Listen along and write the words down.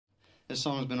This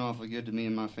song's been awfully good to me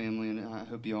and my family, and I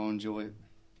hope you all enjoy it.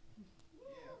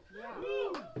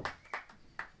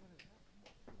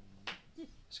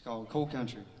 It's called Cold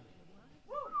Country.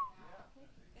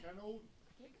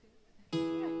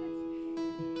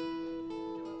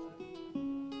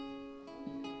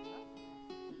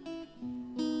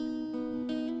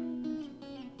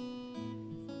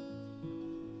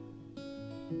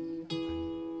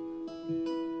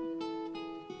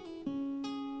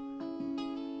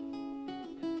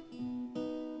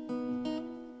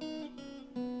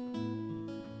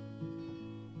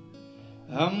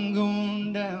 I'm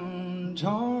going down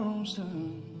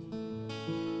Charleston,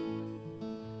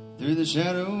 through the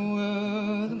shadow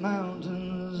of the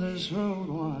mountains this road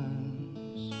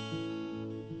winds.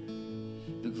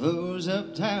 The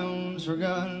closed-up towns,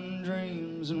 forgotten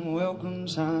dreams, and welcome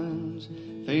signs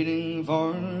fading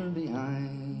far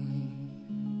behind.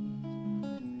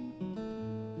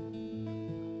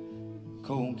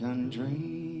 Cold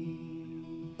country.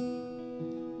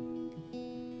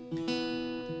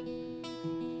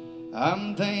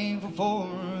 I'm thankful for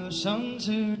the sons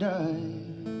who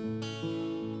died,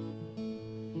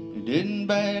 who didn't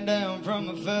back down from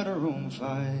a federal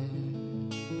fight,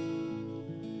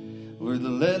 where the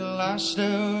lead light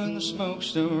still and the smoke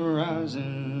still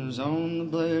rises on the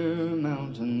Blair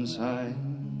mountainside.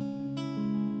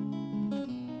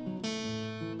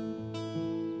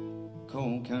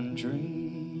 Cold country.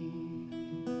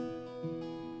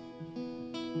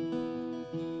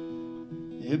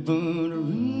 It put a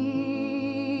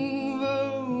roof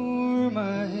over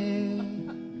my head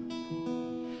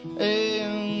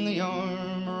and the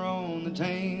armor on the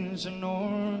tanks of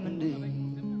Normandy.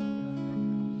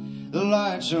 The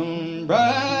light shone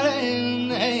bright in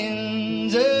the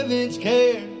hands of its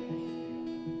care,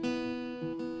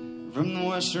 from the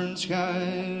western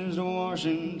skies to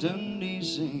Washington,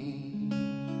 D.C.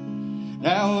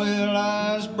 Now it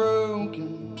lies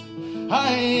broken,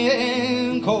 high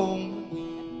and cold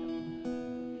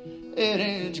in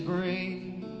its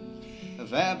grave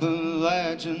of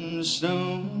Appalachian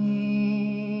stone.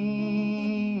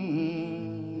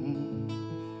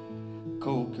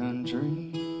 Cold country.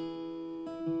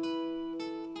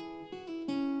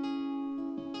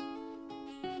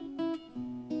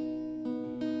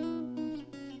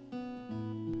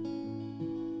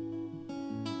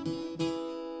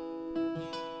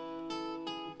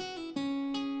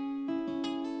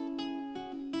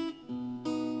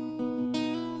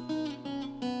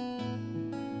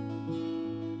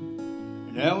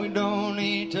 Now we don't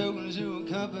need tokens to a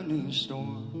company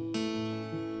store.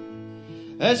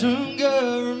 That's from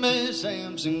government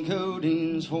stamps and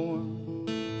codings for.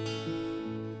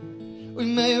 We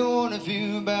may have won a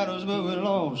few battles, but we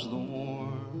lost the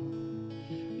war.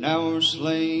 Now we're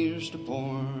slaves to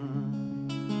porn.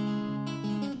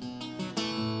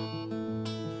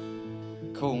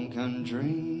 Cold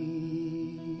country.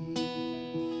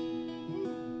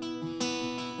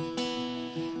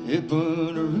 It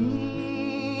put a roof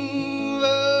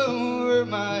over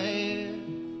my head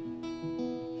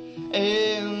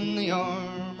and the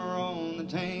armor on the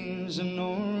tanks of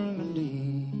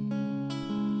Normandy.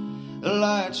 The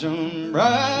light shone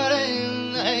bright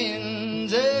in the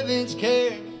hands of its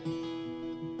care,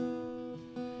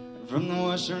 from the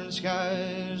western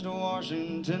skies to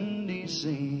Washington,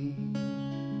 D.C.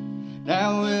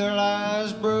 Now it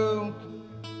lies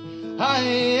broken, high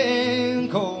and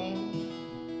cold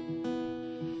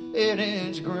in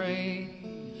its grave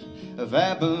of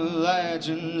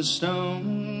Appalachian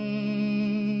stone.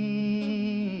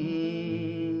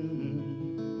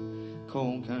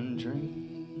 Cold country.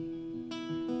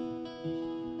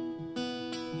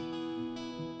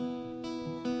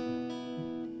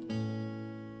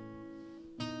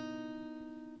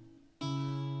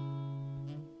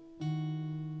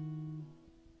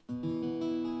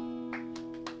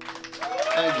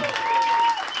 Thank you.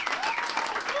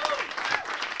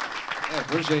 Yeah,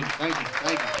 appreciate it. Thank you.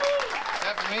 Thank you. Is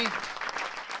that for me?